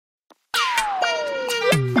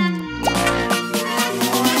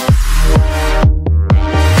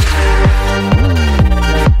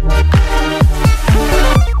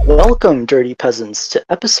Welcome, Dirty Peasants, to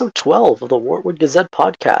episode 12 of the Wartwood Gazette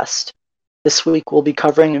podcast. This week we'll be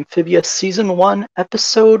covering Amphibious Season 1,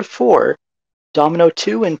 Episode 4, Domino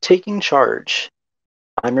 2 and Taking Charge.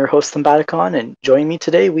 I'm your host, Thembaticon, and joining me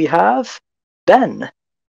today we have Ben.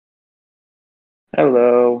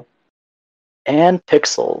 Hello. And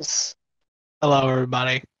Pixels. Hello,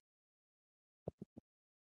 everybody.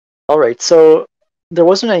 Alright, so there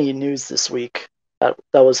wasn't any news this week that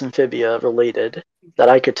was Amphibia related that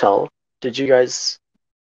I could tell. Did you guys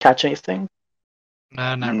catch anything?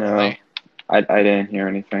 No, not No. really. I didn't hear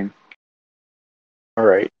anything.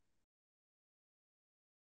 Alright.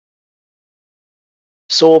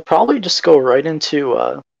 So we'll probably just go right into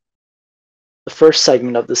the first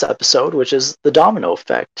segment of this episode, which is the Domino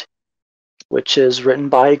Effect, which is written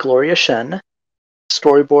by Gloria Shen,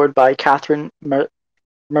 storyboard by Catherine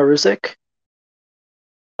Maruzik,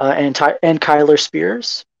 and Kyler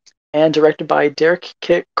Spears, and directed by Derek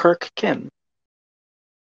Kirk Kim.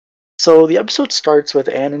 So the episode starts with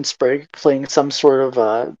Anne and Sprig playing some sort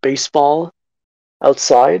of baseball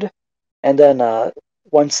outside, and then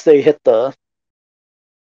once they hit the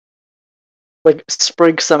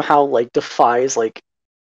Sprig somehow defies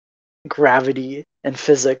gravity and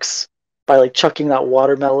physics by chucking that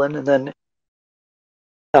watermelon, and then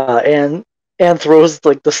Anne throws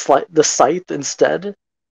the scythe instead,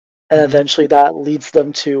 and eventually that leads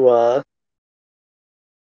them to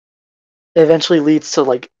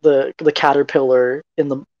the caterpillar in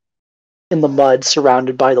the mud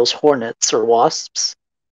surrounded by those hornets or wasps.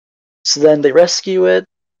 So then they rescue it,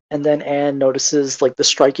 and then Anne notices the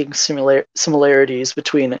striking similarities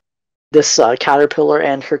between this caterpillar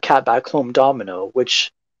and her cat back home, Domino,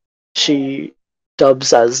 which she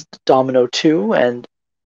dubs as Domino 2, and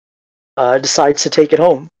decides to take it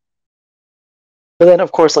home. But then,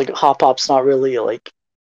 of course, Hop-Pop's not really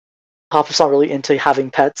into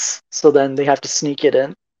having pets, so then they have to sneak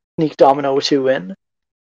Domino 2 in.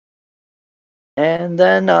 And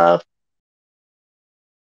then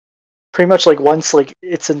pretty much once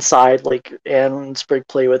it's inside, Anne and Sprig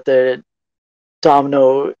play with it,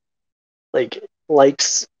 Domino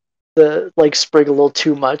likes Sprig a little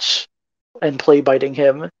too much and play biting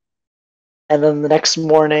him. And then the next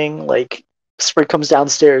morning, Sprig comes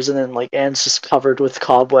downstairs and then Anne's just covered with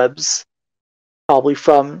cobwebs. Probably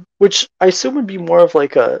from, which I assume would be more of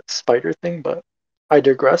a spider thing, but I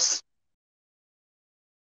digress.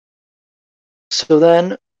 So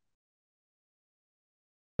then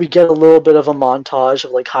we get a little bit of a montage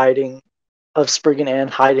of Sprig and Anne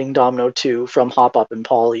hiding Domino 2 from Hop-Pop and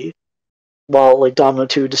Polly, while Domino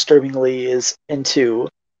 2 disturbingly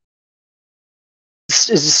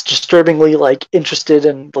interested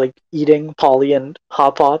in eating Polly and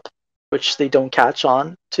Hop-Pop, which they don't catch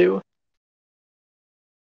on to.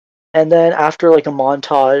 And then after a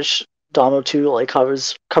montage, Domino 2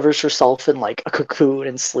 covers herself in a cocoon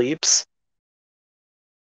and sleeps.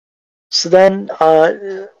 So then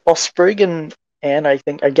while Sprig and Anne, I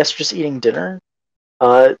guess just eating dinner,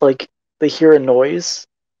 they hear a noise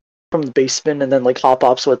from the basement, and then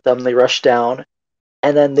Hop-Pop's with them. They rush down,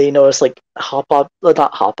 and then they notice Domino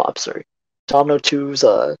 2's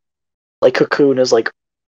cocoon is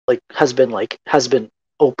has been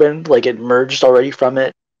opened, it merged already from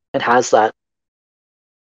it, and has that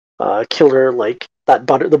killer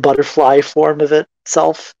the butterfly form of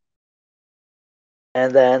itself.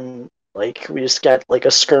 And then we just get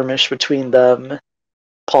a skirmish between them.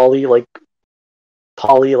 Polly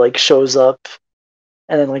shows up,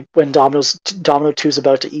 and then when Domino 2's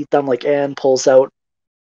about to eat them, Anne pulls out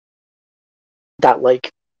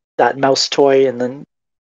that mouse toy and then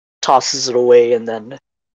tosses it away, and then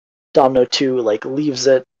Domino 2 leaves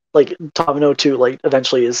it. Domino 2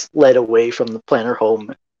 eventually is led away from the planner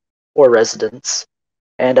home or residence.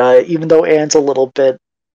 And even though Anne's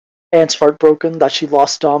heartbroken that she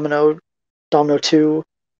lost Domino 2,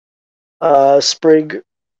 Sprig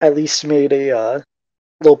at least made a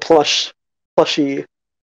little plushy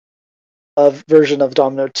version of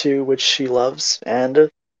Domino 2, which she loves.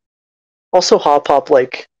 And also Hop-Pop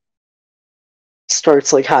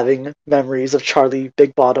starts having memories of Charlie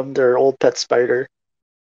Big Bottom, their old pet spider.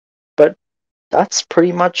 But that's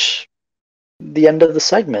pretty much the end of the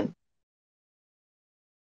segment.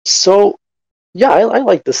 So yeah, I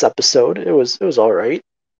like this episode. It was alright.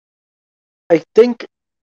 I think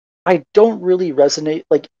I don't really resonate.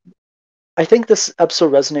 I think this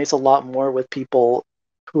episode resonates a lot more with people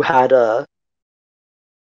who had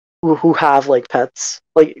who have pets.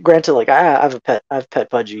 Granted, I have a pet. I have pet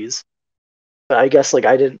pudgies, but I guess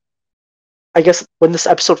I guess when this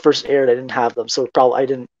episode first aired, I didn't have them, so probably I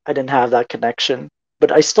didn't have that connection.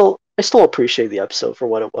 But I still still appreciate the episode for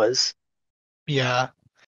what it was. Yeah.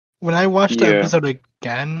 When I watched the Yeah. episode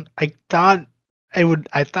again, I thought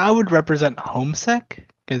I thought it would represent homesick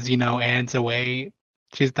because Anne's away.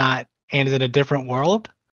 Anne's in a different world,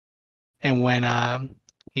 and when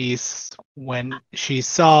she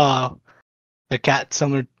saw the cat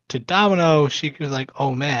similar to Domino, she was like,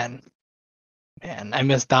 "Oh man, I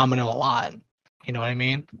miss Domino a lot." You know what I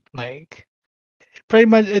mean? Like, pretty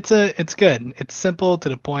much, it's good. It's simple to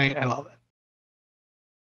the point. I love it.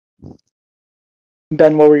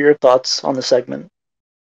 Ben, what were your thoughts on the segment?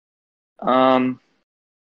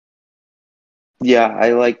 Yeah,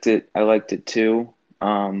 I liked it. I liked it too.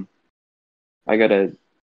 I got a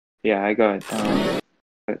yeah, I got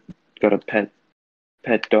a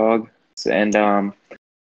pet dog, and I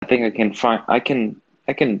think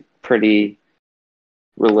I can pretty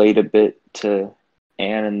relate a bit to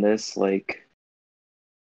Anne in this. Like,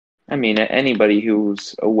 I mean, anybody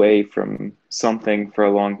who's away from something for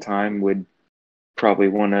a long time would probably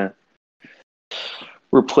want to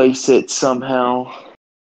replace it somehow,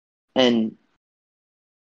 and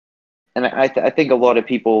I think a lot of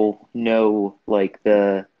people know like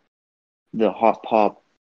the hot pop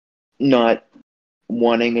not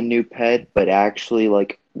wanting a new pet, but actually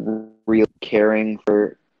like really caring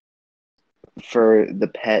for the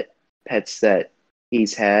pets that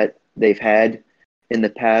they've had in the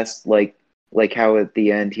past, like how at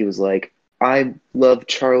the end he was like, I love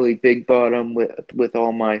Charlie Big Bottom with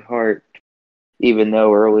all my heart, even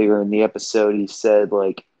though earlier in the episode he said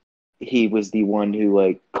like he was the one who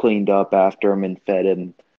like cleaned up after him and fed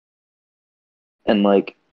him, and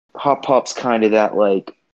like Hot Pop's kind of that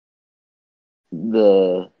like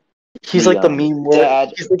the He's like the meme where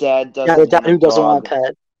dad the doesn't dad want a who doesn't want dog, a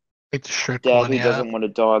pet. It's a strict dad one, who yeah. doesn't want a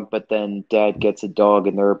dog, but then dad gets a dog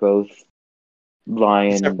and they're both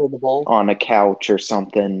lying Inseparable. on a couch or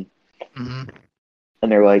something, hmm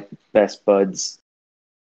and they're like best buds.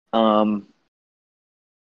 Um,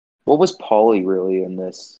 what was Polly really in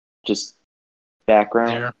this? Just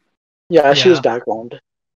background. There, Yeah, she was yeah, background.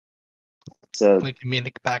 So like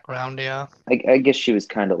comedic background, yeah. I guess she was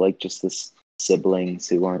kind of like just this siblings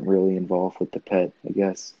who aren't really involved with the pet, I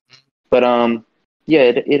guess. But yeah,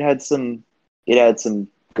 it had some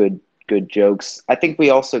good jokes. I think we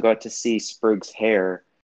also got to see Sprig's hair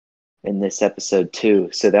in this episode too,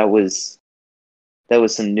 so that was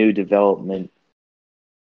some new development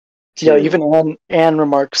too. Yeah, even Anne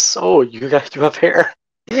remarks, "Oh, you guys do have hair,"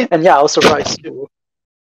 and yeah, I was surprised too.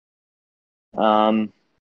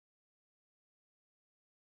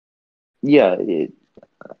 Yeah,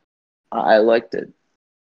 I liked it.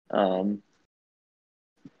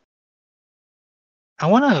 I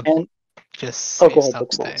want to And just oh, say go ahead,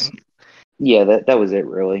 Pixels. something. Yeah, that was it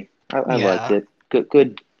really. I liked Yeah, it.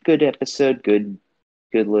 Good episode. Good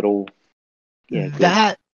little. Yeah, good.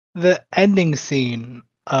 the ending scene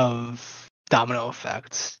of Domino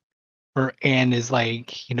Effect, where Anne is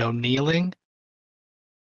like, kneeling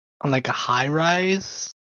on like a high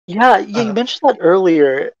rise. Yeah, you mentioned that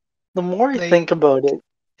earlier. The more I Like, think about it,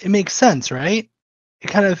 it makes sense, right? It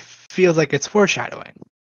kind of feels like it's foreshadowing.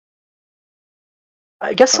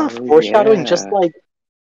 I guess some Oh foreshadowing, just yeah, like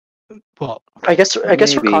Well, I guess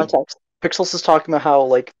for maybe. context, Pixels is talking about how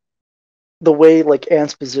like the way like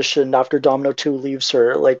Anne's positioned after Domino 2 leaves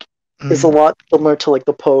her, like, is a mm, lot similar to like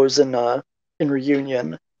the pose in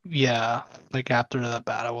Reunion. yeah, like after the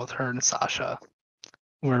battle with her and Sasha,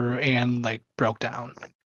 where Anne like broke down.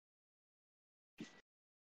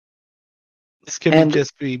 This could be And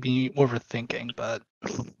just me overthinking, but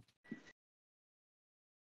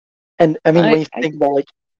and I mean when you I think about like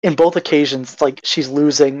in both occasions, it's like she's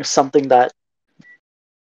losing something that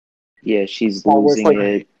yeah, she's was losing like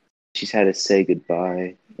right. it. She's had to say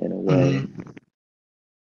goodbye in a way. hmm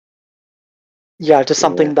yeah, to Yeah.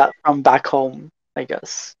 something that from back home, I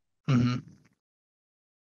guess. hmm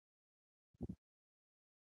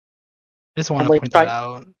Just want And to like point that try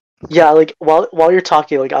out. yeah, like while you're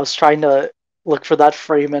talking, like I was trying to look for that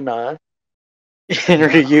frame in in Yeah,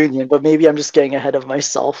 Reunion, but maybe I'm just getting ahead of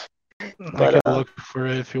myself. I But could look for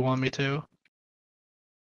it if you want me to.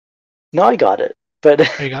 no, I got it. But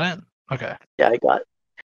Oh, you got it? Okay. yeah, I got it.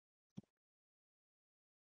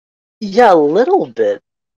 Yeah, a little bit.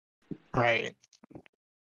 Right.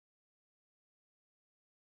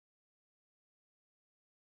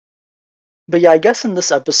 But yeah, I guess in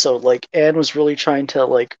this episode, like Anne was really trying to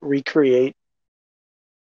like recreate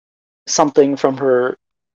something from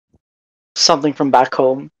something from back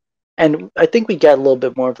home. And I think we get a little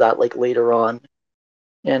bit more of that like later on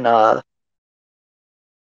in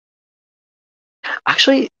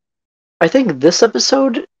actually I think this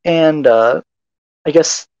episode and I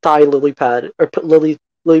guess Thai lily pad or lily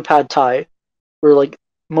pad Thai were like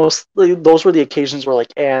mostly those were the occasions where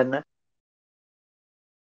like Anne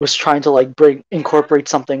was trying to like incorporate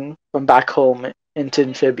something from back home into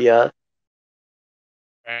Amphibia.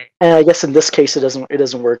 Right. And I guess in this case it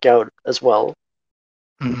doesn't work out as well.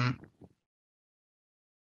 Mm-hmm.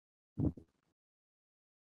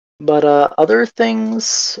 But other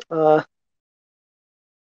things I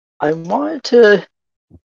wanted to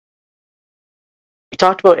we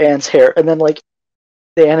talked about Anne's hair and then like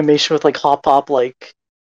the animation with like Hop Pop like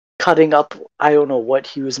cutting up I don't know what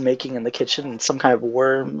he was making in the kitchen, some kind of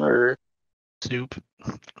worm or Soup,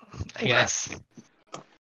 I guess.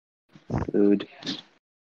 Food.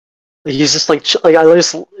 he's just like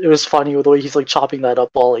it was funny with the way he's like chopping that up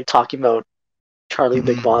while like talking about Charlie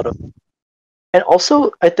Big Mhm. Bottom. And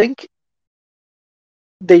also I think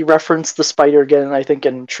they referenced the spider again, I think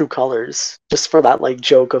in True Colors, just for that like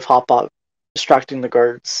joke of Hop Pop distracting the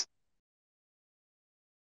guards.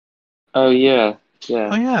 Oh yeah, Oh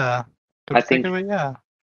yeah. yeah. Come I to think think of it, yeah.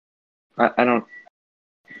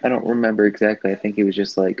 I don't remember exactly. I think he was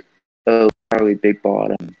just like, "Oh, Charlie Big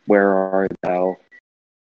Bottom, where are thou?"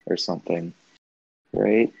 or something,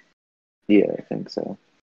 right? Yeah, I think so.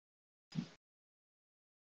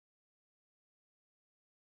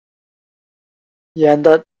 Yeah, and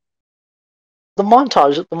the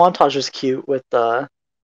montage is cute with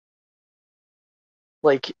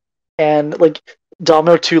like and like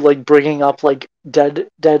Domino 2 like bringing up like dead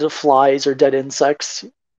flies or dead insects.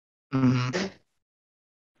 Mm-hmm.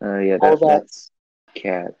 Yeah, All that. that's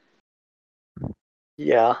cat.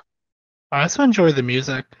 Yeah. I also enjoy the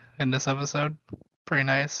music in this episode. Pretty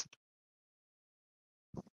nice.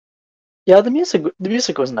 Yeah, the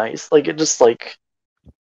music was nice. Like it just like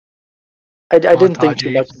I didn't think too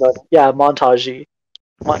Montage. much about it. Yeah, montagey.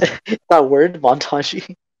 That word,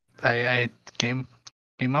 montagey. I came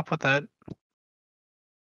up with that.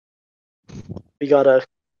 We gotta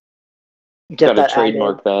get Gotta that added.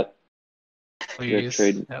 trademark that. You gotta Please.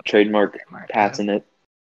 Yep. trademark Trademark that. patent it.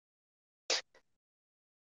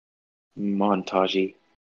 Montage.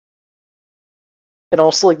 And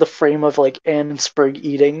also like the frame of like Anne and Sprig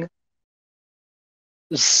eating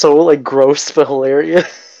is so like gross but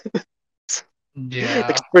hilarious. Like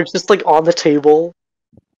Yeah. Sprig's just like on the table,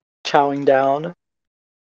 chowing down.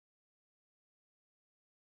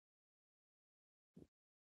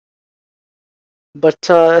 But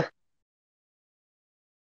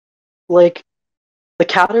like the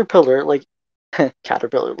caterpillar, like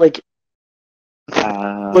caterpillar, like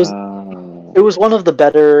was it Uh, was one of the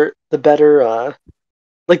better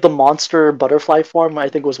like the monster butterfly form I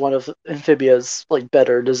think was one of Amphibia's like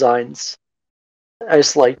better designs. I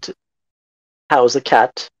just liked how it was a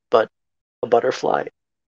cat but a butterfly.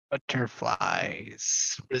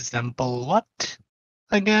 Butterflies resemble what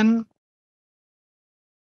again?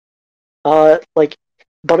 Like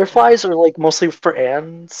butterflies are like mostly for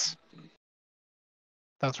ants.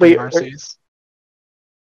 That's from Wait, Marcy's.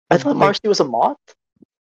 I thought Like Marcy was a moth.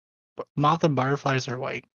 moth and butterflies are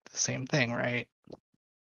like the same thing, right?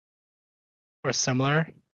 Or similar.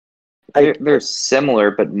 I they're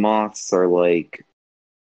similar, but moths are like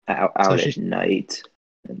So out at she night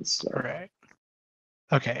and stuff. right.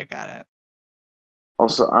 Okay, I got it.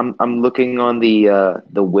 Also, I'm looking on the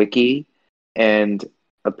wiki, and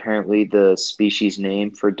apparently the species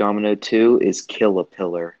name for Domino 2 is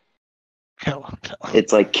Kill-a-Pillar. Kill 'em, kill 'em.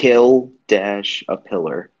 It's like kill dash a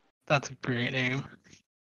pillar. That's a great name.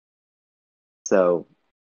 So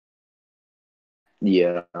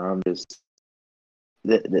yeah, I'm just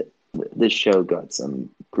this show got some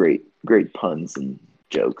great puns and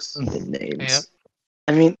jokes and Yep. names.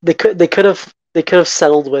 I mean they could have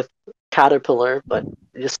settled with caterpillar, but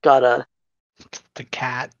they just gotta The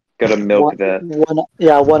cat. Gotta milk that.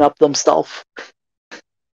 one up themselves.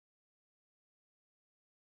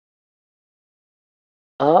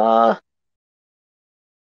 Uh,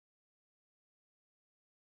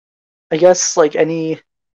 I guess like any.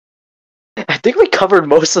 I think we covered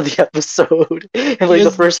most of the episode in like the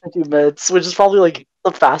Because first 2 minutes, which is probably like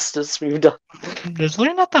the fastest we've done. there's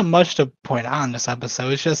really not that much to point out in this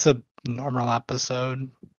episode. It's just a normal episode.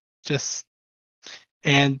 Just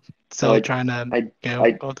and Oh, still trying to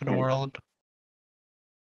I, go through the world.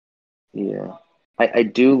 yeah. I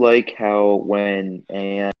do like how when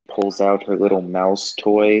Anne pulls out her little mouse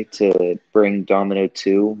toy to bring Domino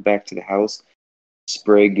 2 back to the house,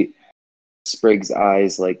 Sprig's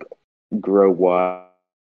eyes like grow wide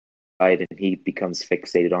and he becomes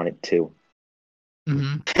fixated on it too.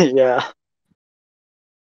 Mm-hmm. Yeah.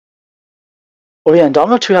 Oh yeah, and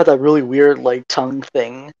Domino 2 had that really weird like tongue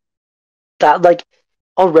thing. That like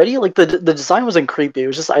already like the design wasn't creepy. It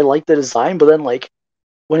was just I liked the design, but then like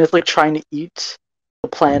when it's like trying to eat the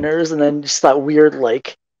planners and then just that weird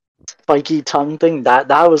like spiky tongue thing, that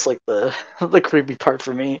was like the the creepy part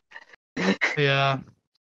for me. Yeah.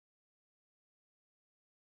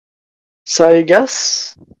 So I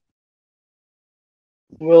guess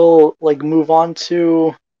we'll like move on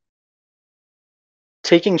to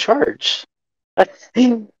taking charge.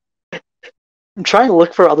 I'm trying to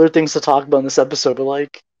look for other things to talk about in this episode, but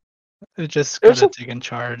like It just there's gotta a take in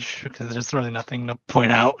charge because there's really nothing to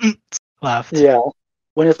point out left. yeah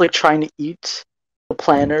when it's like trying to eat the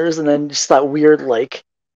planners and then just that weird like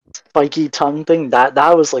spiky tongue thing, that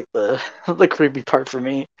was like the the creepy part for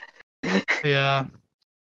me. Yeah.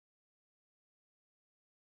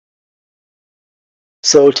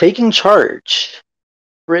 So taking charge,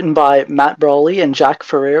 written by Matt Brawley and Jack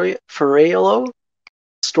Ferraiolo,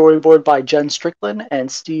 storyboard by Jen Strickland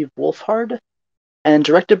and Steve Wolfhard, and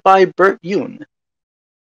directed by Bert Yoon.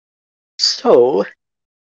 So,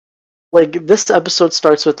 like this episode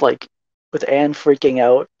starts with Anne freaking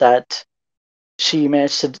out that she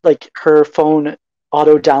managed to like her phone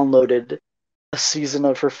auto downloaded a season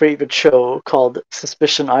of her favorite show called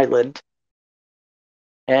Suspicion Island,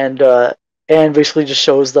 and Anne basically just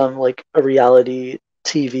shows them like a reality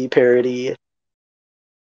TV parody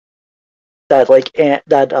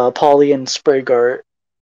that Polly and Sprig are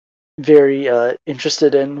very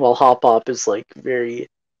interested in, while Hop Hop is like very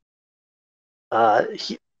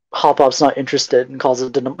Hop Hop's not interested and calls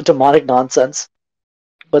it demonic nonsense.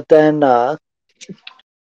 But then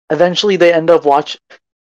eventually they end up watching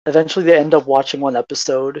one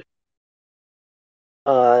episode.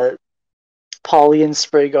 Uh, Polly and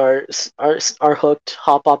Sprig are hooked.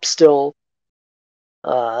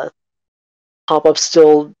 Uh, Hop Hop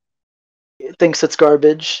still thinks it's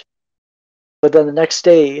garbage. But then the next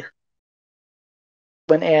day,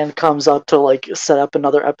 when Anne comes up to like set up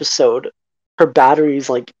another episode, her battery's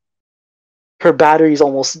like her battery's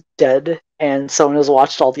almost dead, and someone has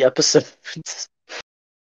watched all the episodes,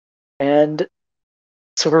 and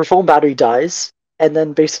so her phone battery dies, and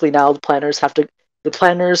then basically now the planners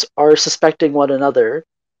are suspecting one another,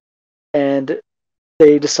 and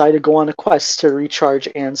they decide to go on a quest to recharge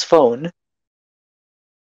Anne's phone.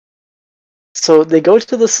 So they go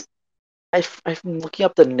to this. I'm looking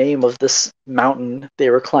up the name of this mountain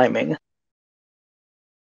they were climbing.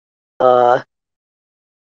 Uh,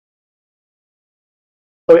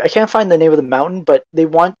 I can't find the name of the mountain, but they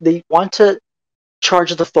want to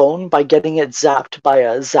charge the phone by getting it zapped by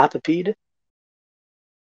a zapipede,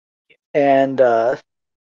 and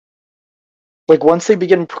like once they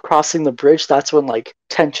begin crossing the bridge, that's when like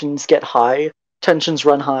tensions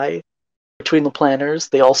run high between the planners.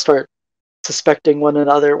 They all start suspecting one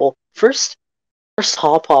another. Well, first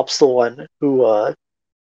Hop Hop's the one who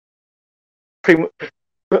pretty,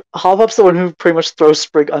 Hop Hop's the one who pretty much throws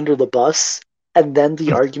Sprig under the bus, and then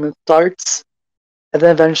the argument starts. And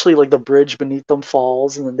then eventually, like the bridge beneath them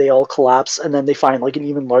falls, and then they all collapse, and then they find like an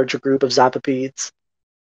even larger group of Zapipedes.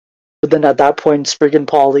 But then at that point, Sprig and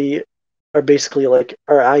Polly are basically like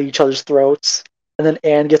are at each other's throats, and then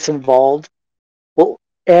Anne gets involved. Well,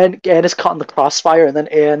 Anne is caught in the crossfire, and then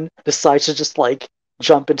Anne decides to just like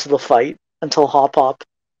jump into the fight until Hop Hop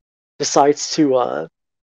decides to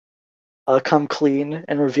come clean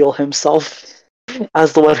and reveal himself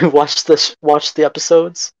as the one who watched the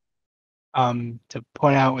episodes. To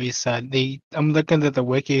point out what you said, I'm looking at the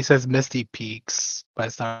wiki. It says Misty Peaks, but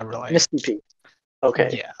it's not really. Misty Peak. Okay.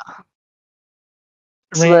 Yeah.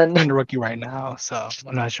 So I'm then in the rookie right now, so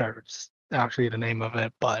I'm not sure if it's actually the name of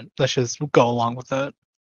it, but let's just go along with it.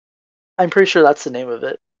 I'm pretty sure that's the name of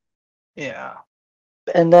it. Yeah.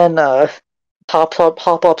 And then Hop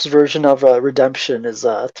Hop's version of redemption is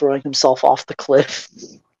throwing himself off the cliff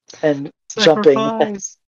and jumping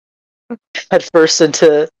Sacrifice. head first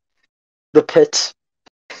into the pit.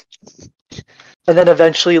 And then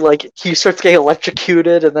eventually, like, he starts getting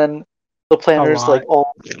electrocuted, and then the planners, like,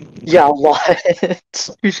 oh, yeah, a lot.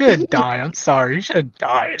 You should have died. I'm sorry. You should have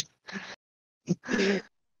died.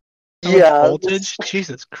 Yeah. Voltage?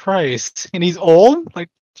 Jesus Christ. And he's old? Like,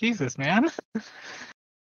 Jesus, man.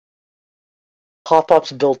 Hop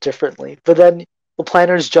Hop's built differently. But then the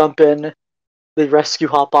planners jump in, they rescue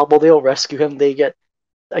Hop Hop. Well, they don't rescue him.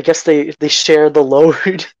 I guess they share the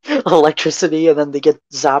load electricity, and then they get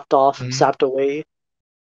zapped away.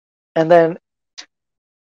 And then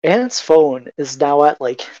Anne's phone is now at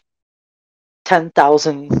like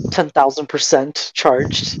 10,000%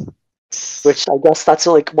 charged, which I guess that's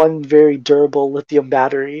like one very durable lithium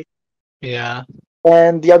battery. Yeah.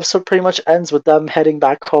 And the episode pretty much ends with them heading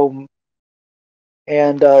back home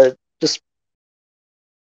and just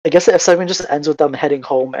I guess the segment just ends with them heading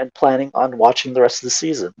home and planning on watching the rest of the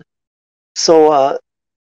season. So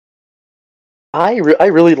I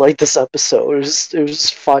really liked this episode. It was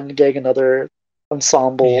fun getting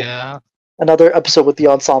Yeah. another episode with the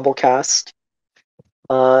ensemble cast.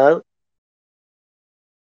 Uh,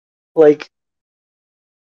 like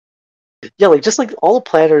yeah, like just like all the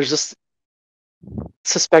planners just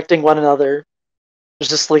suspecting one another is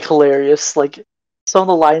just like hilarious. Like some of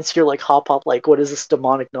the lines here, like Hop Hop, like what is this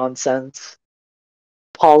demonic nonsense?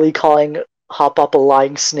 Polly calling Hop Hop a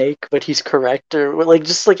lying snake, but he's correct, or like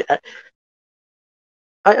just like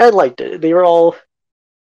I liked it. They were all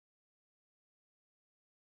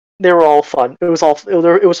fun. It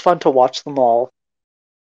was fun to watch them all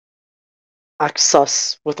act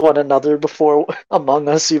sus with one another before Among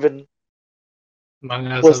Us even Among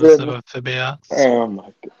Us was of the in. Cyberphobia. Oh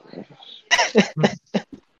my god.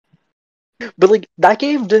 But like that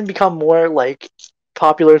game didn't become more like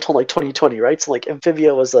popular until like 2020, right? So like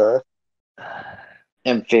Amphibia was a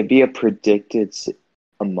Amphibia predicted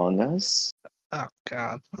Among Us? Oh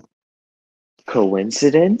god.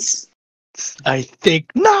 Coincidence? I think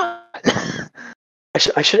not.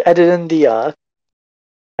 I should edit in the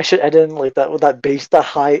I should edit in like that with that bass, that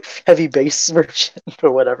high heavy bass version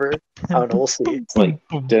or whatever. I don't know. We'll see. It's like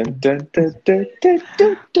dun dun dun dun dun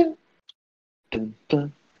dun dun dun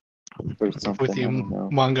dun or something. With I the don't know.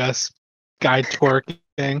 Among Us guy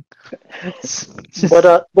twerking.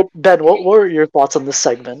 But Ben, what were your thoughts on this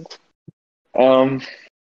segment? Um,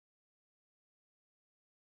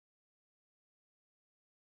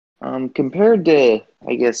 compared to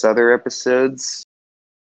I guess other episodes,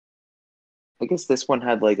 I guess this one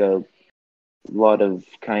had like a lot of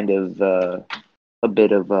kind of a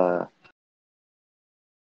bit of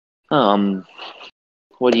um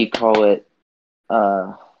what do you call it?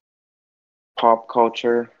 Uh pop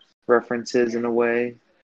culture references in a way.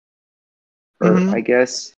 Or Mhm. I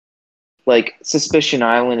guess like Suspicion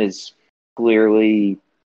Island is clearly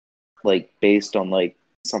like based on like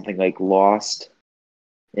something like Lost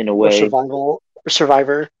in a Or way.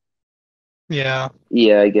 Survivor? Yeah.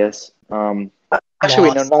 Yeah, I guess. Actually,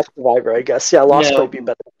 wait, no, Lost. not Survivor. I guess Lost might be No,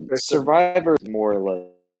 better comparison. Survivor is more like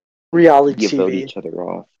Reality you vote TV. each other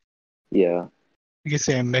off. Yeah. You could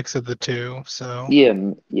say a mix of the two, so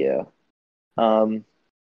Yeah, yeah. Um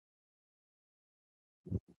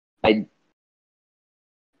I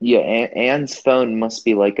yeah, Anne's phone must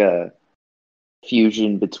be like a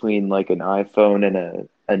fusion between like an iPhone and a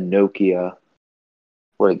Nokia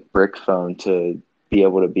like brick phone to be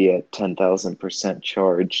able to be at 10,000%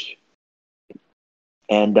 charge.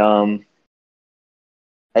 And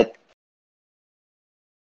I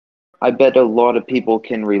I bet a lot of people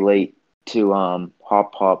can relate to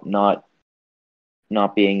Hop Hop not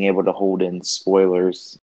being able to hold in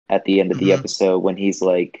spoilers at the end of the mhm. episode when he's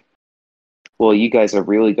like, "Well, you guys are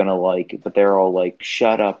really gonna like," but they're all like,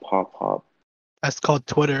 "Shut up, Hop Hop." That's called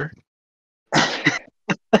Twitter.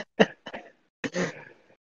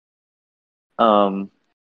 um,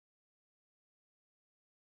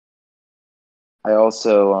 I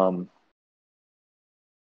also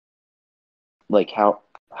like how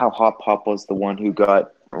Hop Hop was the one who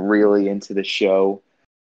got really into the show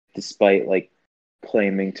despite like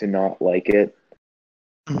claiming to not like it.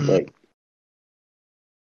 Mhm. Like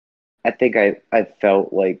I think I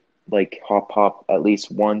felt like Hop Hop at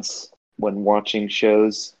least once when watching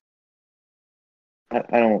shows.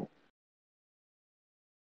 I don't.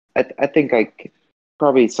 I think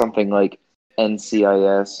probably something like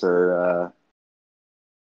NCIS or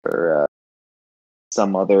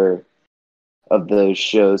some other of those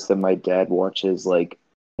shows that my dad watches. Like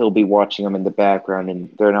he'll be watching them in the background, and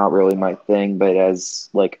they're not really my thing. But as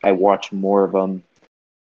like I watch more of them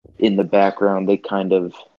in the background, I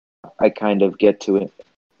kind of get to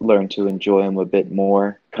learn to enjoy them a bit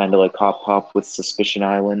more. Kind of like Hop Hop with Suspicion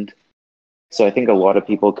Island. So I think a lot of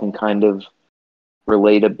people can kind of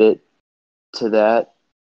relate a bit to that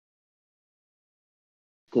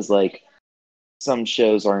because like some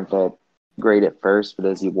shows aren't that great at first, but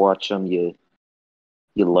as you watch them, you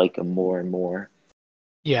like them more and more.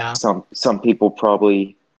 Yeah. Some people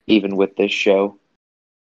probably even with this show.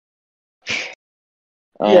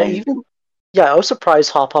 Yeah, Um, I was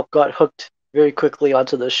surprised Hop Hop got hooked very quickly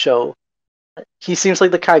onto this show. He seems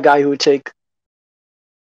like the kind of guy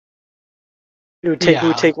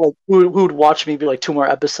Yeah. who would watch maybe like two more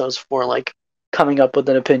episodes for like coming up with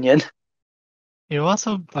an opinion. He'll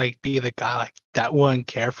also like be the guy like that wouldn't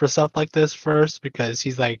care for stuff like this first because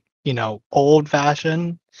he's like, old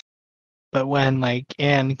fashioned. But when like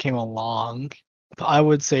Anne came along, I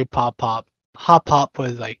would say Hop Hop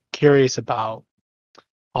was like curious about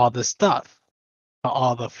all this stuff.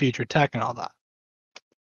 all the future tech and all that.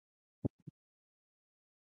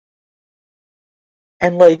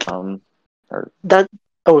 And like or that.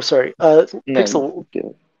 Oh, sorry. no,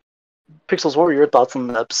 Pixels. What were your thoughts on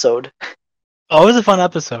the episode? Oh, it was a fun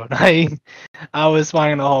episode. I was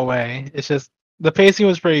smiling the whole way. It's just the pacing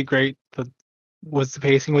was pretty great. The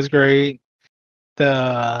pacing was great.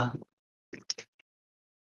 The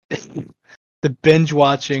the binge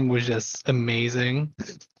watching was just amazing.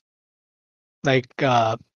 Like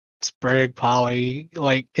Sprague, Polly,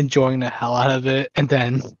 like enjoying the hell out of it, and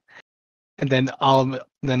then then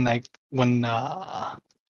like when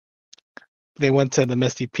they went to the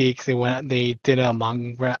Misty Peaks, they did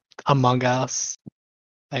Among Us,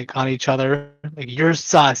 like on each other. Like, you're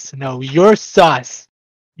sus. No, you're sus.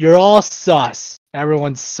 You're all sus.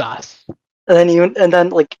 Everyone's sus. And then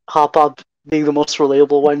like Hop Hop being the most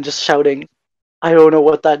relatable one, just shouting, "I don't know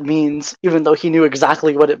what that means," even though he knew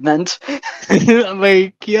exactly what it meant.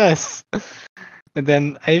 Like, yes. And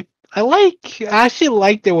then I actually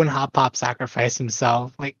liked it when Hop Pop sacrificed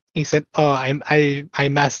himself. Like, he said, "Oh, I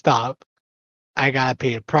messed up. I gotta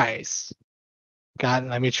pay a price. God,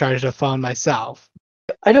 let me charge the phone myself."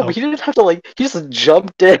 I know, Oh, but he didn't have to like. He just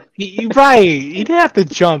jumped in. right. He didn't have to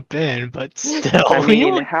jump in, but still. I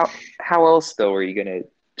mean, know, how else though are you gonna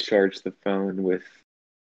charge the phone with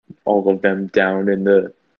all of them down in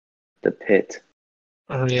the pit?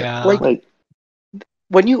 yeah. Like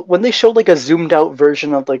when they showed like a zoomed out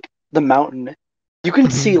version of like the mountain, you can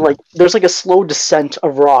see like there's like a slow descent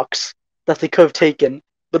of rocks that they could have taken,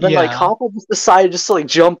 but then like Yeah. Hopper just decided just to like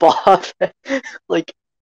jump off like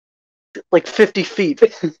 50 feet.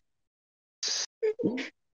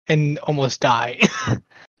 And almost die.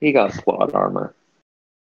 He got plot armor.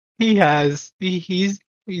 He's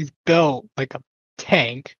built like a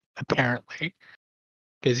tank, apparently,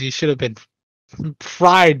 because he should have been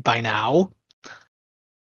fried by now.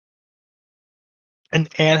 And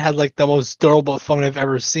Anne had like the most durable phone I've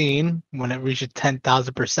ever seen when it reached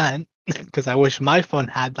 10,000%. Because I wish my phone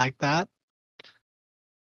had like that.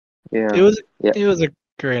 Yeah. It was Yeah. it was a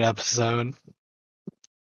great episode.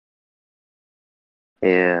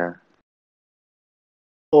 Yeah.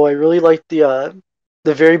 Oh, I really liked the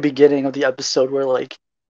very beginning of the episode where like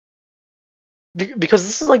because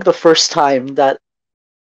this is like the first time that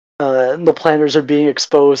the planners are being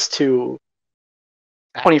exposed to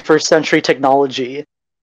 21st century technology,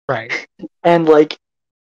 Right. and like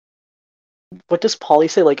what does Polly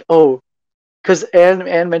say? Like, oh, because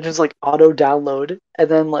Anne mentions like auto download, and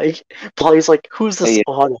then like Polly's like, who's Oh, this yeah.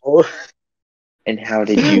 auto? And how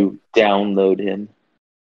did you download him?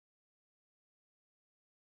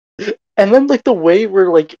 And then like the way where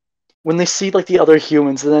like when they see like the other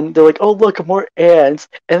humans, and then they're like, oh look, more ants,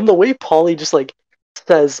 and the way Polly just like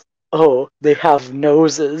says, oh, they have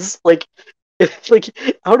noses, like it's like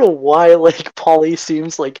I don't know why like Polly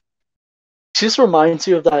seems like she just reminds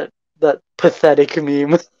you of that pathetic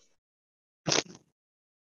meme.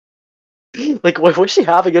 Like what does she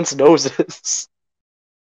have against noses?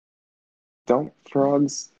 Don't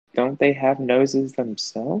they have noses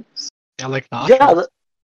themselves? Yeah, like Yeah, nostrils.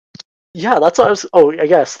 yeah, that's what I was. Oh, I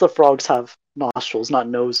guess the frogs have nostrils, not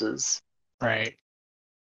noses. Right.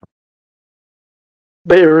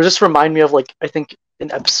 But it just remind me of like I think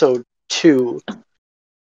in episode 2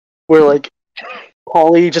 where like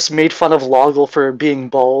Polly just made fun of Loggle for being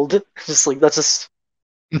bald. Just like that's just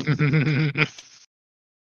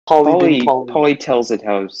Polly being Polly. Polly tells it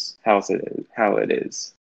how it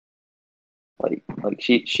is. Like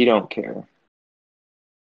she don't care.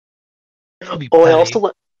 Be Oh, petty.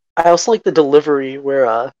 I also like the delivery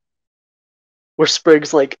where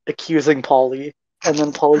Sprig's like accusing Polly, and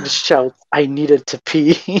then Polly just shouts, "I needed to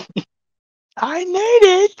pee." I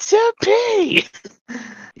needed to pee.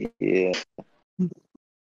 Yeah.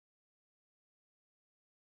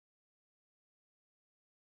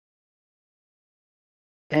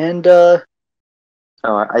 And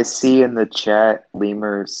Oh, I see in the chat,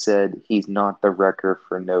 Lemur said he's not the wrecker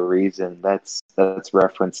for no reason. That's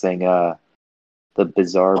referencing the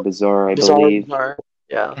Bizarre, I believe, Bizarre,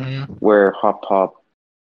 yeah. where Hop Hop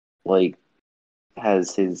like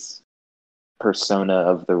has his persona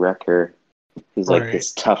of the wrecker. He's like Right.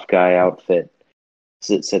 this tough guy outfit.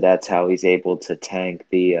 So that's how he's able to tank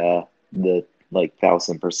the like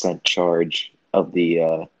 1,000% charge of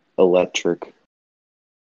the electric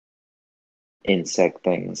insect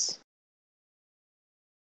things.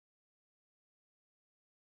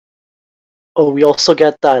 Oh, we also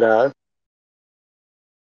get that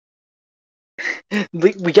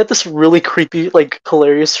we get this really creepy, like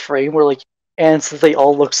hilarious frame where like ants they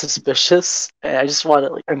all look suspicious. And I just want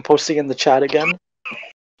to like I'm posting in the chat again.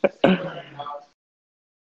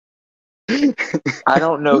 I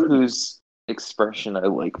don't know whose expression I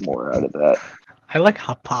like more out of that. I like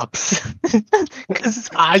Hot Pops because his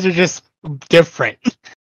eyes are just different.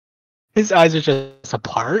 His eyes are just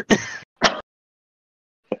apart.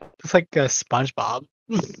 It's like a SpongeBob.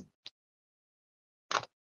 It's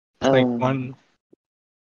like one.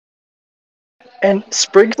 And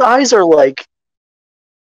Sprig's eyes are like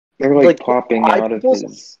They're like popping eye out of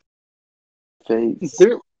pupils, his face.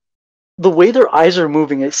 the way their eyes are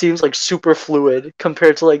moving, it seems like super fluid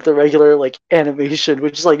compared to like the regular like animation,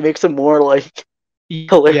 which is like makes it more like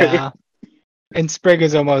hilarious. Yeah, and Sprig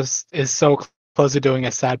is so close to doing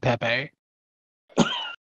a sad Pepe.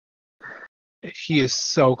 He is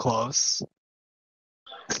so close.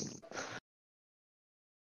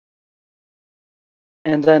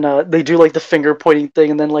 And then they do like the finger pointing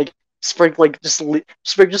thing, and then like Sprig just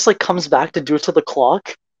like comes back to do it to the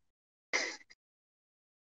clock,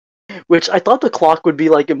 which I thought the clock would be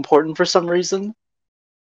like important for some reason,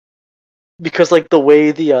 because like the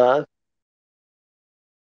way they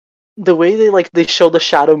show the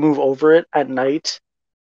shadow move over it at night,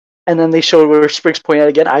 and then they show where Sprig's pointing at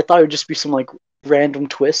again. I thought it would just be some like random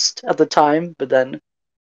twist at the time, but then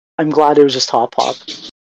I'm glad it was just Hop Hop.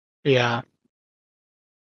 Yeah.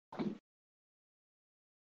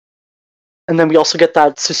 And then we also get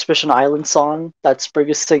that Suspicion Island song that Sprig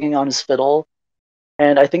is singing on his fiddle,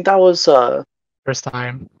 and I think that was First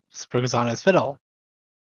time Sprig is on his fiddle.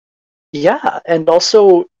 yeah, and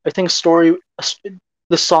also I think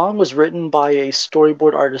the song was written by a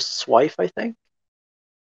storyboard artist's wife, I think.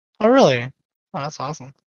 Oh, really? Oh, that's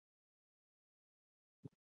awesome.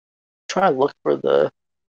 Trying to look for the.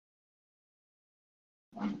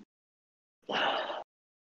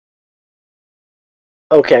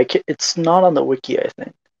 Okay, it's not on the wiki, I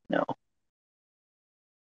think. No.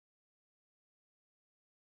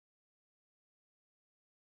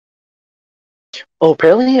 Oh,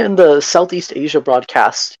 apparently in the Southeast Asia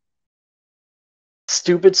broadcast,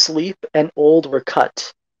 Stupid Sleep and Old were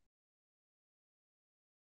cut.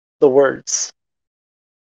 The words.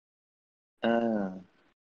 Not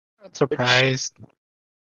surprised.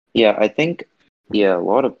 Yeah, I think a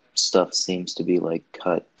lot of stuff seems to be like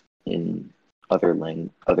cut in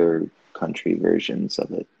other country versions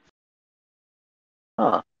of it.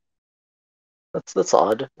 Huh. That's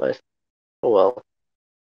odd, but oh well.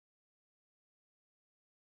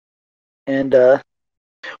 And there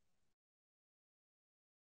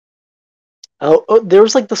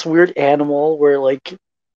was like this weird animal where like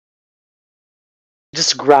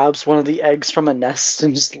just grabs one of the eggs from a nest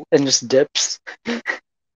and just dips. But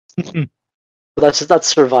that's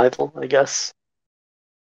survival, I guess.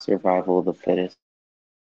 Survival of the fittest.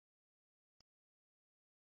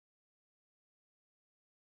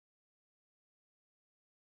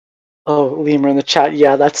 Oh, Lemur in the chat.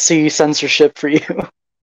 Yeah, that's C censorship for you.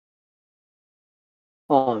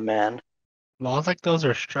 Oh man. Laws like those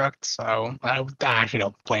are strict, so I actually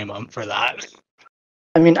don't blame them for that.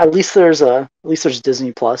 I mean, at least there's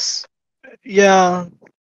Disney Plus. Yeah.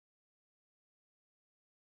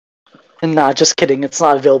 And not just kidding, it's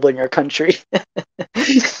not available in your country.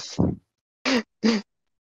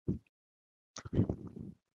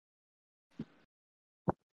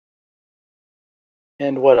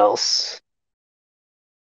 And what else?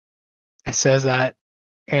 It says that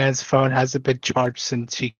Anne's phone hasn't been charged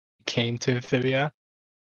since she came to Amphibia.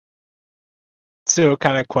 So it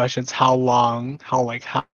kind of questions how long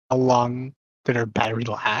did her battery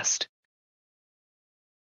last?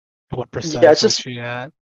 What percentage Yeah, it's was just, she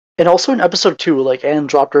at? and also in episode 2, like Anne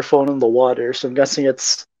dropped her phone in the water, so I'm guessing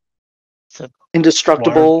it's So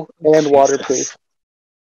indestructible and Jesus. waterproof.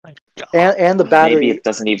 My God. And the battery. Maybe it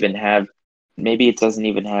doesn't even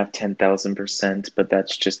have 10,000%, but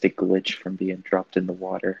that's just a glitch from being dropped in the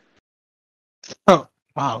water. Oh,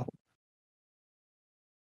 wow.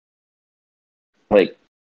 Like,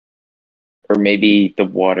 or maybe the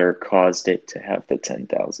water caused it to have the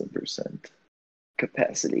 10,000%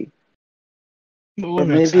 capacity. Or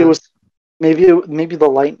maybe it was maybe the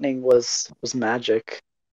lightning was magic.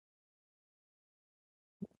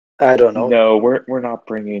 I don't know. No, we're not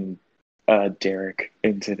bringing Derek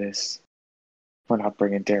into this. We're not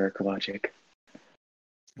bringing Derek logic.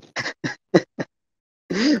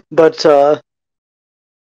 But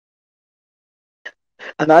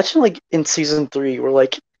imagine like in season 3 where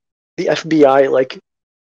like the FBI like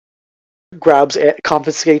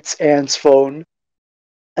confiscates Anne's phone,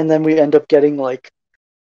 and then we end up getting like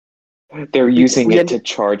They're using it to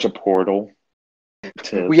charge a portal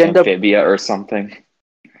to we end up Amphibia or something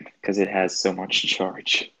because it has so much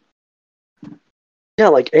charge. yeah,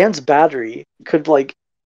 like Anne's phone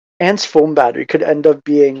battery could end up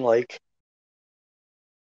being like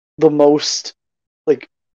the most like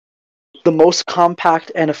the most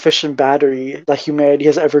compact and efficient battery that humanity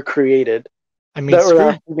has ever created. I mean, screw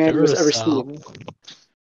That humanity has ever Duracell. seen.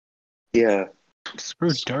 Yeah. Screw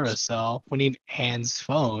Duracell. We need Anne's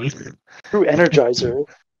phone. Through Energizer,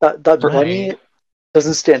 that bunny Right.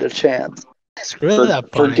 doesn't stand a chance. Screw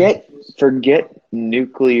that bunny. Forget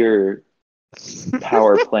nuclear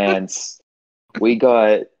power plants. We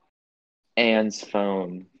got Anne's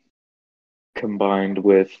phone combined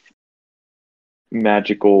with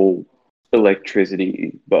magical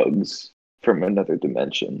electricity bugs from another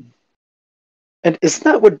dimension. And isn't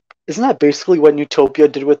that basically what Utopia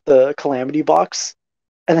did with the Calamity Box?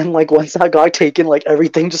 And then like once that got taken, like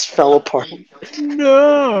everything just fell apart.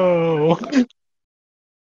 No.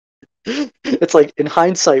 It's like in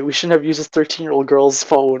hindsight, we shouldn't have used this 13-year-old girl's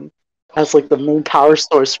phone as like the main power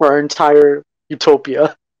source for our entire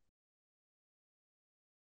Utopia.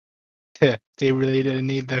 They really didn't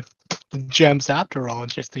need the gems after all.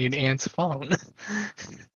 Just need Anne's phone.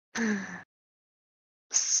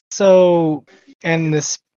 So, in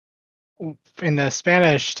this in the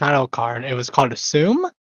Spanish title card, it was called Assume,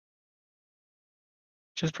 which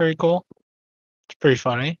is pretty cool. It's pretty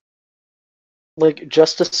funny. Like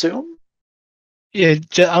just assume. Yeah,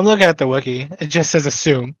 I'm looking at the wiki. It just says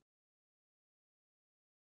Assume.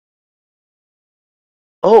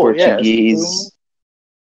 Oh yeah, assume.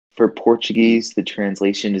 For Portuguese, the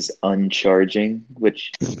translation is uncharging,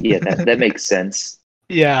 which that makes sense.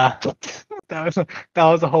 Yeah, that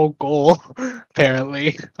was the whole goal.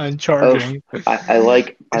 Apparently, uncharging. I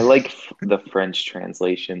like the French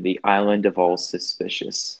translation, the island of all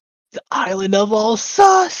suspicious. The island of all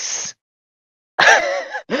sus.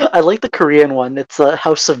 I like the Korean one. It's a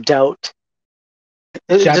House of Doubt.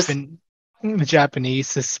 It just The Japanese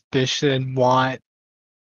suspicion want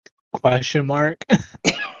question mark.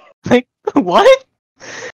 Like what?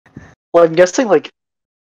 well, I'm guessing like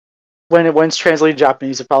when it's translated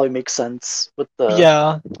Japanese, it probably makes sense with the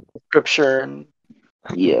Yeah. scripture and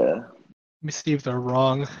Yeah. Let me see if they're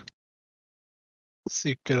wrong. Let's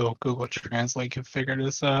see if Google Translate can figure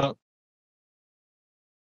this out.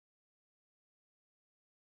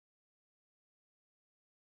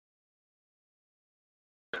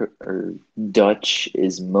 Or Dutch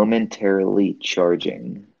is momentarily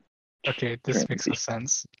charging. Okay, this makes no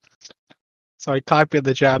sense. So I copied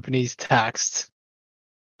the Japanese text,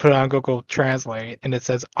 put it on Google Translate, and it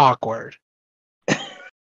says awkward. My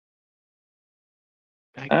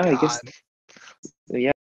I God. guess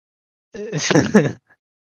yeah.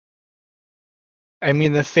 I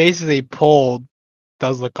mean, the faces they pulled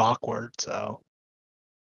does look awkward, so.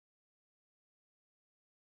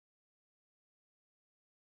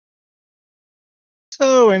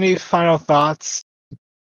 So, any final thoughts?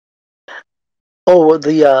 oh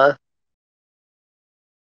the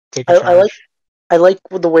Taking charge. I like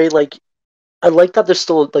the way like I like that there's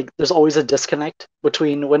still like there's always a disconnect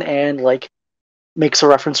between when Anne like makes a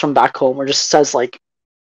reference from back home or just says like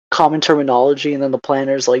common terminology and then the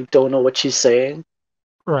planners like don't know what she's saying.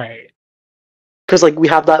 Right. Because like we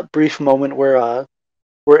have that brief moment where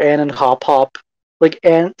Anne and Hop Hop like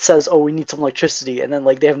Anne says, "Oh, we need some electricity," and then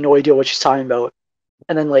like they have no idea what she's talking about,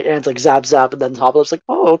 and then like Anne's like zap zap, and then Hop Hop's like,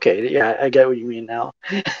 "Oh, okay, yeah, I get what you mean now."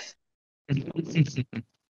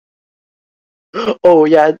 Oh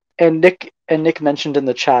yeah, and Nick mentioned in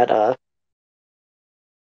the chat,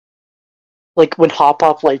 like when Hop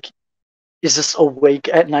Hop like is just awake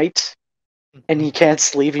at night and he can't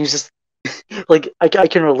sleep, and he's just like I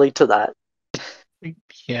can relate to that.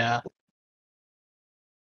 Yeah.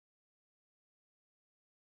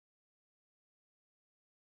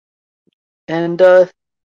 And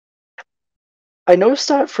I noticed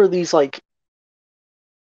that for these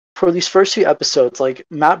first few episodes, like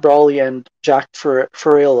Matt Brawley and Jack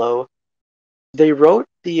Ferrello, they wrote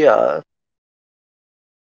the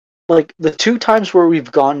like the two times where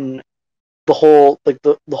we've gotten the whole like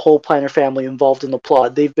the whole Planner family involved in the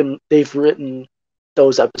plot. They've written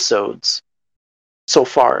those episodes so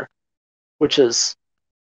far, which is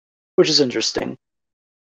interesting.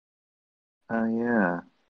 Oh yeah.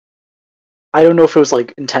 I don't know if it was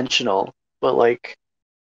like intentional, but like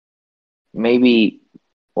Maybe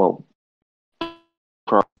well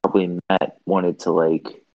probably Matt wanted to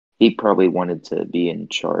he probably wanted to be in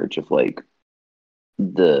charge of like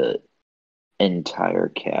the entire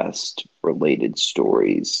cast related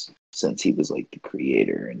stories since he was like the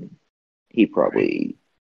creator and he probably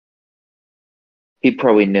he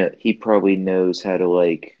probably knows how to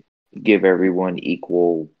like give everyone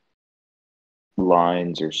equal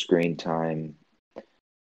lines or screen time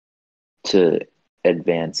to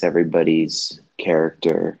advance everybody's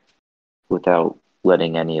character without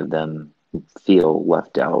letting any of them feel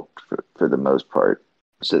left out for the most part.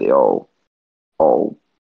 So they all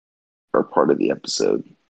are part of the episode,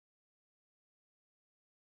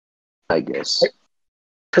 I guess.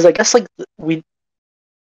 Because I guess like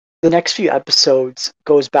the next few episodes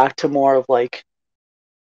goes back to more of like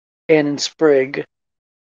Anne and Sprig.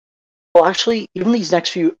 Well, actually, even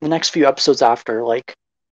the next few episodes after, like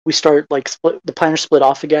we start like the planners split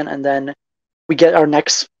off again, and then we get our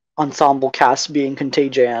next ensemble cast being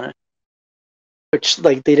Contagion, which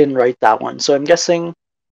like they didn't write that one. So I'm guessing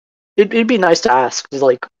it'd be nice to ask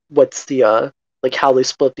like what's the like how they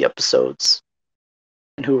split the episodes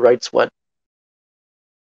and who writes what.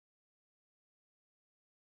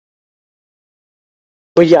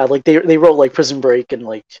 But yeah, like they wrote like Prison Break and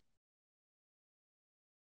like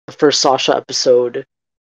the first Sasha episode,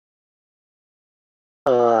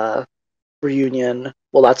 uh, Reunion.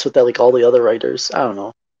 Well, that's what like all the other writers. I don't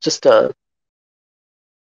know. Just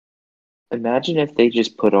Imagine if they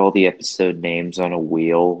just put all the episode names on a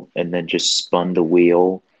wheel and then just spun the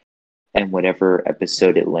wheel, and whatever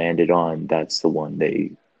episode it landed on, that's the one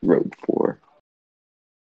they wrote for.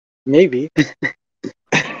 maybe.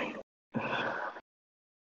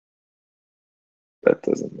 That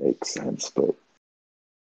doesn't make sense, but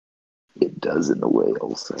it does in the way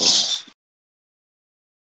also.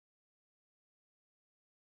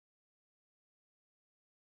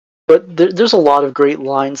 But there's a lot of great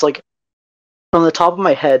lines. Like from the top of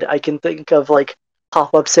my head, I can think of like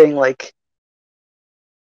pop up saying like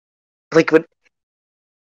when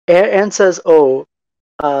Anne says, "Oh,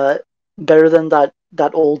 uh, better than that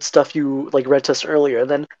old stuff you like read to us earlier." And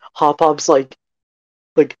then Hop Pop's like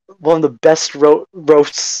one of the best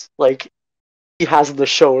roasts like he has in the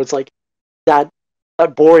show. It's like that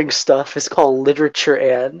that boring stuff is called literature,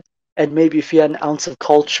 Anne. And maybe if you had an ounce of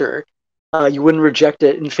culture, you wouldn't reject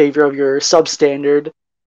it in favor of your substandard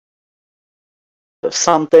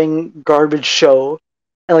something garbage show.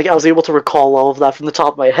 And like I was able to recall all of that from the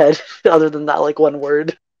top of my head, other than that like one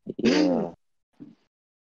word. Yeah.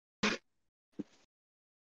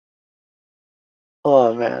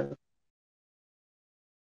 Oh man.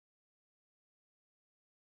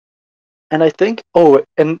 And I think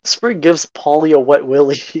and Sprig gives Polly a wet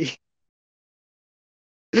willy.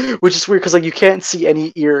 Which is weird because like you can't see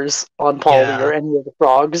any ears on Polly Yeah. or any of the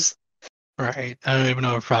frogs. Right. I don't even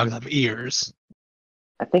know if frogs have ears.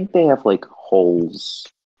 I think they have like holes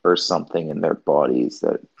or something in their bodies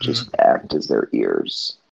that just act as their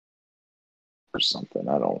ears or something.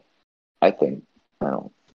 I don't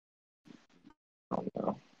know.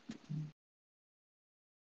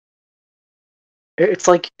 It's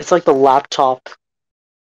like the laptop.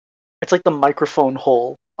 It's like the microphone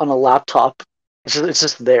hole on a laptop. It's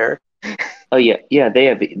just there. Oh yeah, they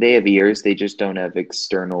have ears, they just don't have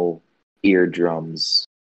external eardrums.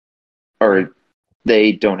 Or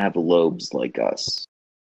they don't have lobes like us,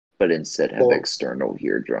 but instead have Well, external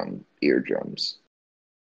eardrums.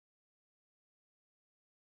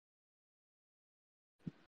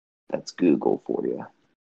 That's Google for you.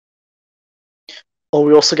 oh,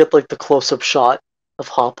 we also get like the close up shot of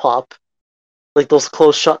Hop Hop. Like those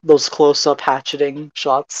close up hatcheting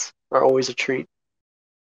shots are always a treat.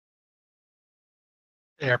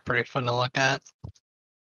 They're pretty fun to look at.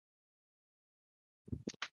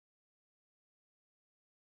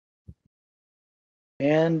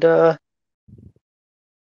 And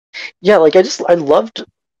yeah, like I loved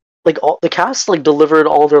like all the cast like delivered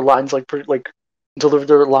all their lines like pretty like delivered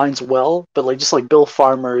their lines well, but like just like Bill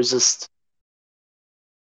Farmer is just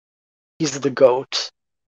he's the goat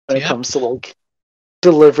when it Yep. comes to like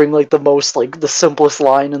delivering like the most like the simplest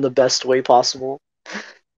line in the best way possible.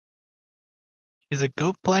 He's a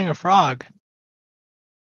goat playing a frog.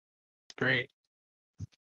 Great.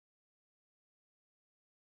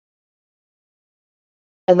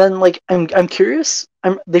 And then like I'm curious.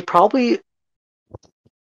 They probably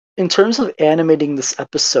in terms of animating this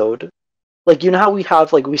episode, like you know how we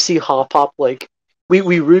have like we see Hop Hop like we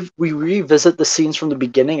revisit the scenes from the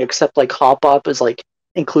beginning, except like Hop Hop is like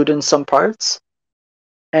included in some parts.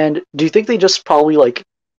 And do you think they just probably like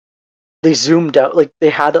they zoomed out like they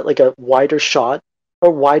had like a wider shot, a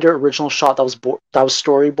wider original shot that was that was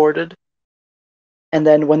storyboarded, and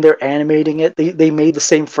then when they're animating it, they made the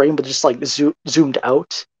same frame but just like zoomed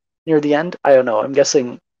out near the end. I don't know. I'm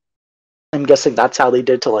guessing that's how they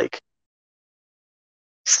did to like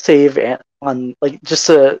save on like just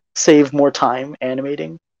to save more time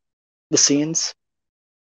animating the scenes.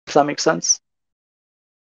 Does that make sense?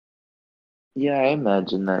 Yeah, I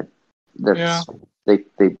imagine Yeah. that's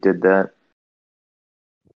they did that.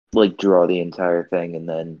 Like draw the entire thing and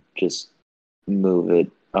then just move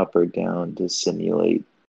it up or down to simulate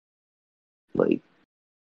like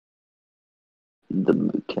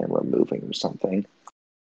the camera moving or something.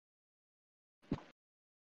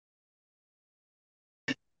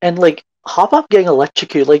 And like Hop Up getting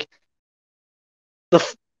electrocuted, like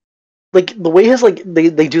the way his like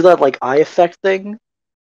they do that like eye effect thing,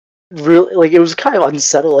 really like it was kind of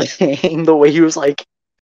unsettling the way he was like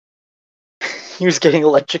he was getting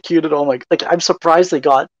electrocuted. Oh my! Like I'm surprised they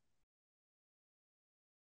got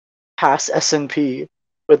past S&P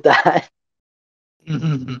with that.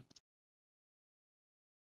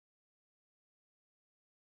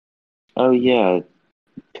 Oh yeah,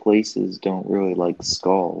 places don't really like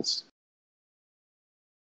skulls.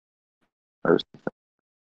 Or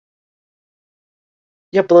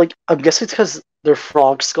Yeah, but like I'm guessing it's because they're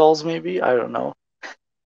frog skulls. Maybe I don't know.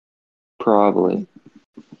 probably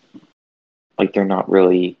like they're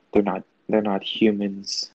not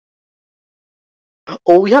humans.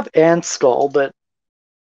 Oh, we have Anne's skull, but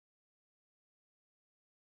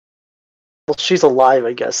well, she's alive,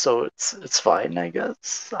 I guess, so it's fine, I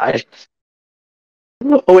guess. I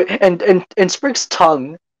oh wait, and Sprig's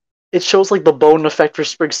tongue. It shows like the bone effect for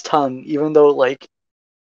Sprig's tongue, even though like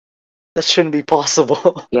that shouldn't be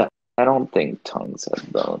possible. Yeah, I don't think tongues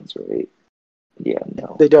have bones, right? Yeah,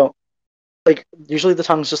 no. They don't. Like usually the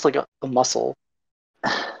tongue's just like a muscle.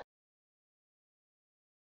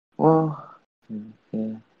 Well,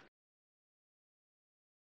 yeah.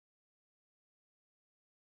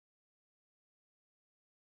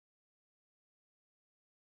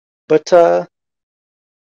 But oh,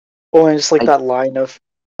 and just like I that line of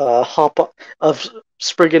hop of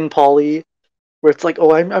Sprig and Polly where it's like,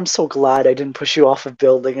 "Oh, I'm so glad I didn't push you off a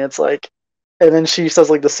building." It's like, and then she says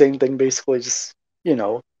like the same thing, basically, just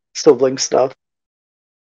sibling stuff.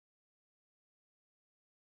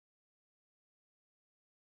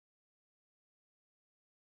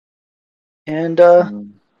 And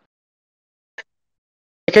um,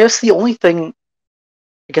 I guess the only thing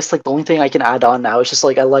I can add on now is just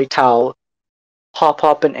like I liked how Hop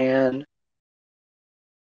Hop and Anne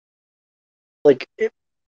like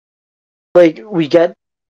like we get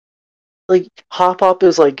like Hop Hop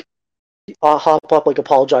is like Hop Hop like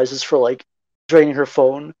apologizes for like draining her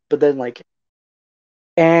phone, but then like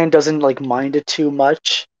Anne doesn't like mind it too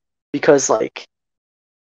much because like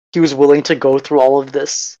he was willing to go through all of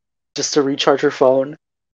this just to recharge her phone.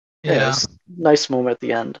 Yeah, Yeah. it's a nice moment at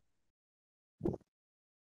the end.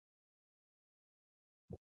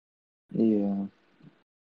 yeah.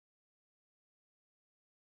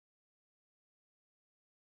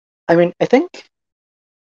 I mean, I think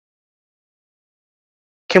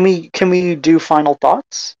can we do final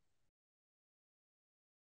thoughts?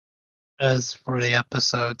 As for the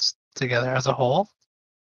episodes together as a whole.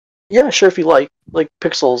 Yeah, sure if you like. Like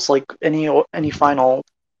Pixels, like any I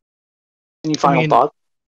final mean, thoughts?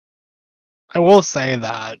 I will say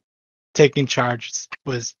that taking charge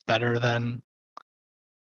was better than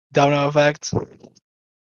Domino Effect.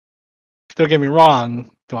 Don't get me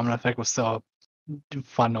wrong, Domino Effect was still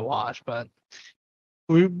fun to watch, but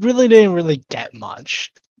we really didn't really get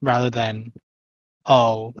much rather than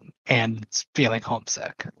and it's feeling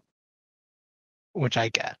homesick, which I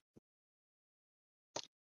get.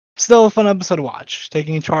 Still a fun episode to watch.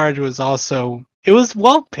 Taking charge was also it was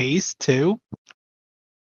well paced too.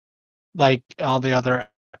 Like all the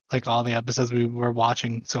episodes we were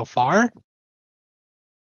watching so far.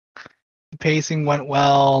 The pacing went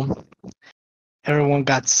well. Everyone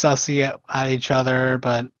got sussy at each other,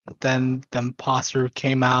 but then the imposter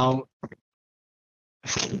came out.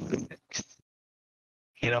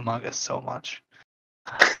 Hate Among Us so much.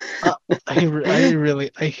 I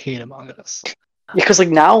hate Among Us. Because like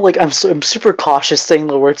now, like I'm super cautious saying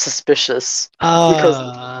the word suspicious because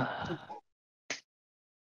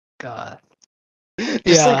God.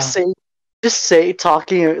 just like Yeah.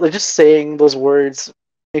 just saying those words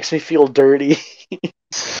makes me feel dirty.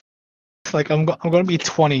 Like I'm gonna be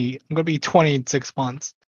 20. I'm gonna be 20 in 6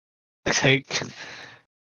 months. Like,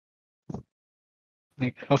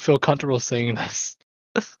 I don't feel comfortable saying this.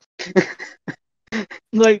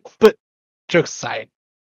 Like, but jokes aside,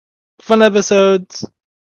 fun episodes.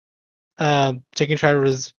 Taking Charge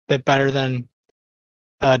was a bit better than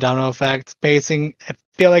Domino Effect. Pacing, I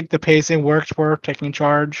feel like the pacing worked for Taking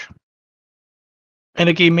Charge. And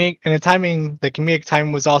the timing, the comedic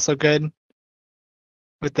timing was also good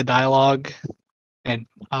with the dialogue and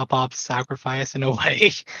Hop Hop's sacrifice in a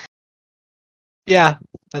way. Yeah,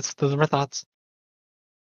 those are my thoughts.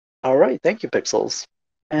 All right, thank you, Pixels.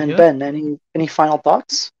 And Yeah. Ben, any final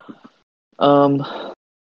thoughts?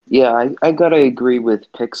 Yeah, I gotta agree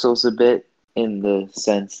with Pixels a bit in the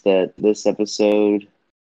sense that this episode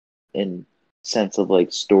in sense of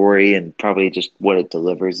like story and probably just what it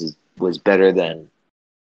delivers was better than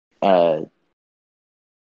uh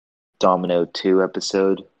Domino 2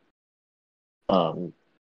 episode. Um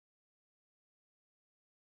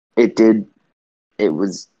it did it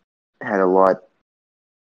was had a lot,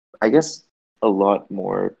 I guess, a lot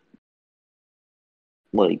more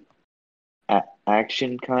like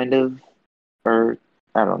action kind of, or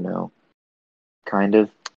I don't know, kind of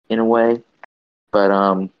in a way, but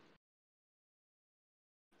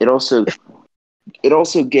it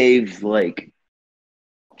also gave like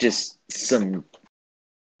just some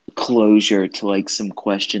closure to like some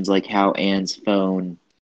questions, like how Anne's phone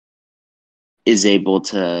is able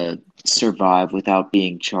to survive without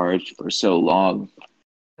being charged for so long,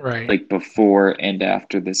 Right. like before and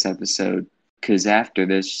after this episode. Because after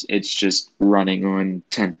this, it's just running on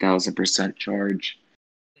 10,000% charge.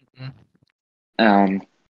 Mhm. Um,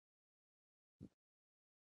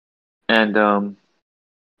 and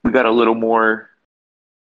we got a little more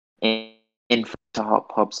info to Hop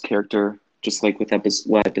Pop's character, just like with last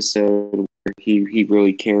episode, where he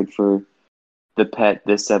really cared for the pet.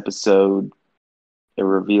 This episode, it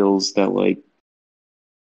reveals that like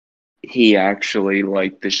he actually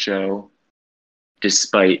liked the show,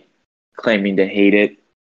 despite claiming to hate it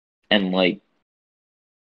and like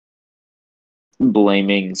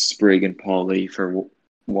blaming Sprig and Polly for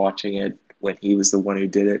watching it when he was the one who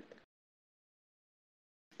did it.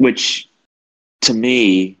 Which, to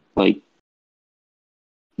me, like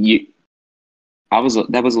that was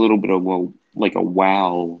a little bit of like a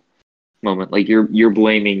wow moment. Like you're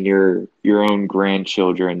blaming your own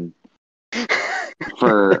grandchildren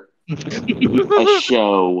for a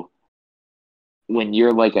show when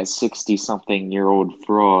you're like a 60-something-year-old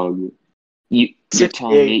frog. You're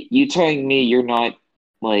telling 68. me you're not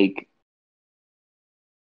like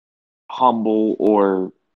humble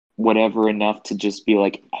or whatever enough to just be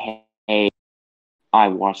like, hey, I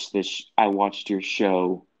watched your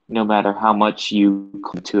show, no matter how much you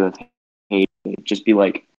claim to have hated it. Just be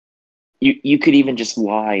like, you could even just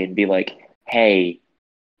lie and be like, hey,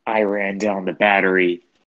 I ran down the battery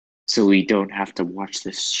so we don't have to watch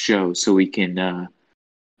this show, so we can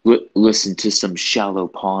listen to some shallow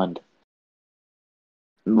pond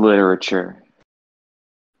literature.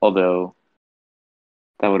 Although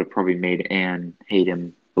that would have probably made Anne hate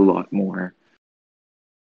him a lot more.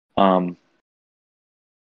 But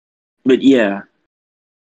yeah,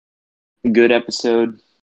 good episode,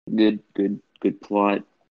 good plot.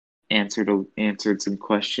 Answered some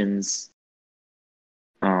questions.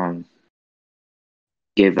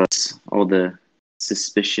 Gave us all the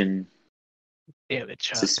suspicion Damn it,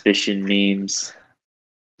 Chuck. suspicion memes,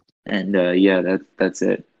 and yeah, that's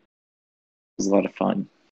it. It was a lot of fun.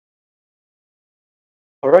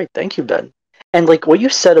 All right, thank you, Ben. And like what you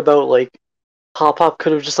said about like Hop Hop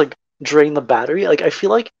could have just like drained the battery. Like I feel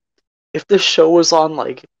like if this show was on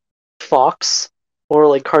like Fox or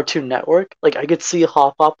like Cartoon Network, like I could see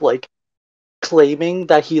Hop Hop like claiming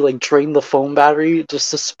that he like drained the phone battery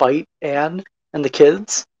just to spite Anne and the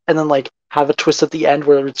kids, and then like have a twist at the end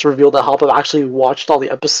where it's revealed that Hop Hop actually watched all the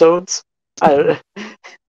episodes. I,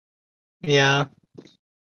 Yeah.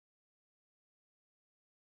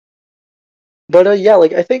 but yeah,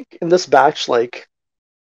 like I think in this batch, like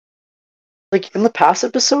in the past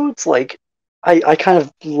episodes, like I kind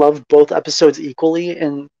of loved both episodes equally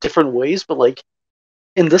in different ways, but like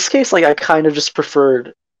in this case, like I kind of just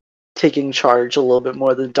preferred taking charge a little bit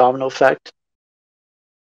more than Domino Effect,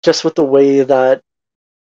 just with the way that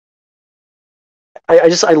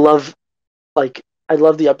I love like I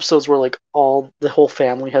love the episodes where like all the whole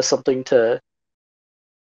family has something to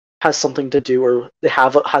do or they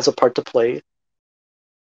has a part to play.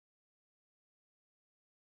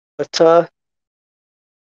 But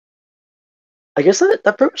I guess that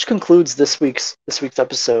pretty much concludes this week's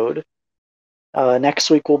episode. Next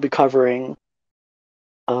week we'll be covering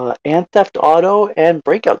Ant Theft Auto and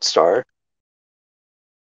Breakout Star.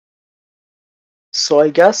 So I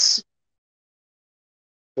guess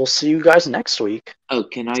we'll see you guys next week. Oh,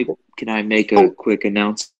 can I make a Oh, quick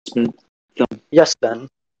announcement? yes, Ben.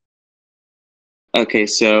 Okay,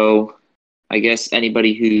 so I guess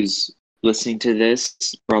anybody who's listening to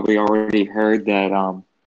this probably already heard that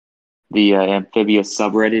the Amphibious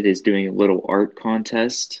subreddit is doing a little art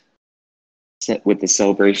contest set with the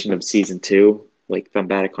celebration of season 2. Like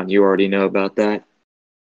Thumbaticon, you already know about that.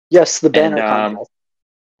 Yes, the And banner contest.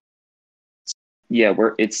 yeah,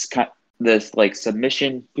 this like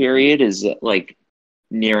submission period is like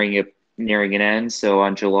nearing an end. So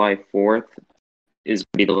on July 4th is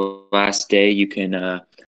gonna be the last day you can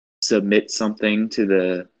submit something to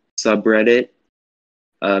the subreddit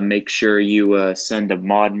make sure you send a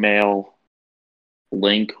mod mail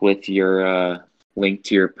link with your link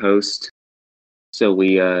to your post, so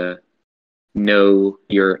we know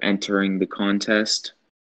you're entering the contest.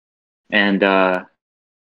 And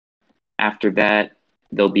after that,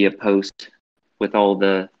 there'll be a post with all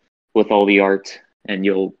the art, and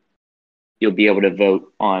you'll be able to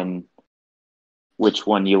vote on which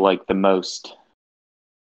one you like the most.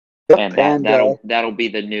 Yep, And that'll be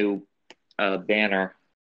the new banner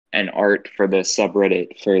and art for the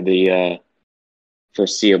subreddit for the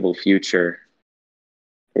foreseeable future,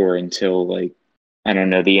 or until, like, I don't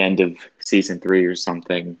know, the end of season 3 or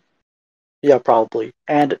something. yeah, probably.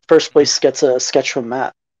 And first place gets a sketch from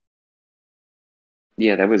Matt.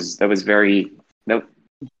 Yeah, that was very that was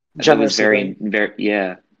Generously very done. very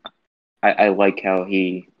yeah. I like how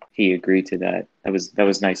he agreed to that. That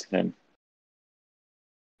was nice of him.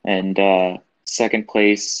 And second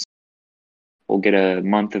place will get a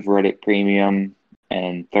month of Reddit Premium,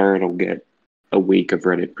 and third will get a week of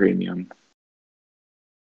Reddit Premium.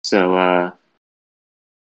 So I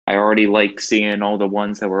already like seeing all the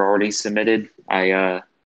ones that were already submitted.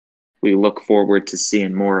 We look forward to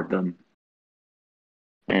seeing more of them.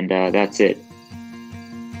 And that's it.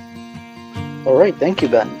 All right, thank you,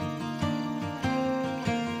 Ben.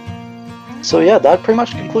 So yeah, that pretty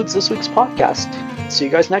much concludes this week's podcast. See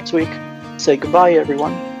you guys next week. Say goodbye,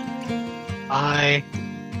 everyone. Bye.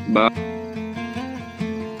 Bye.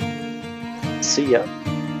 See ya.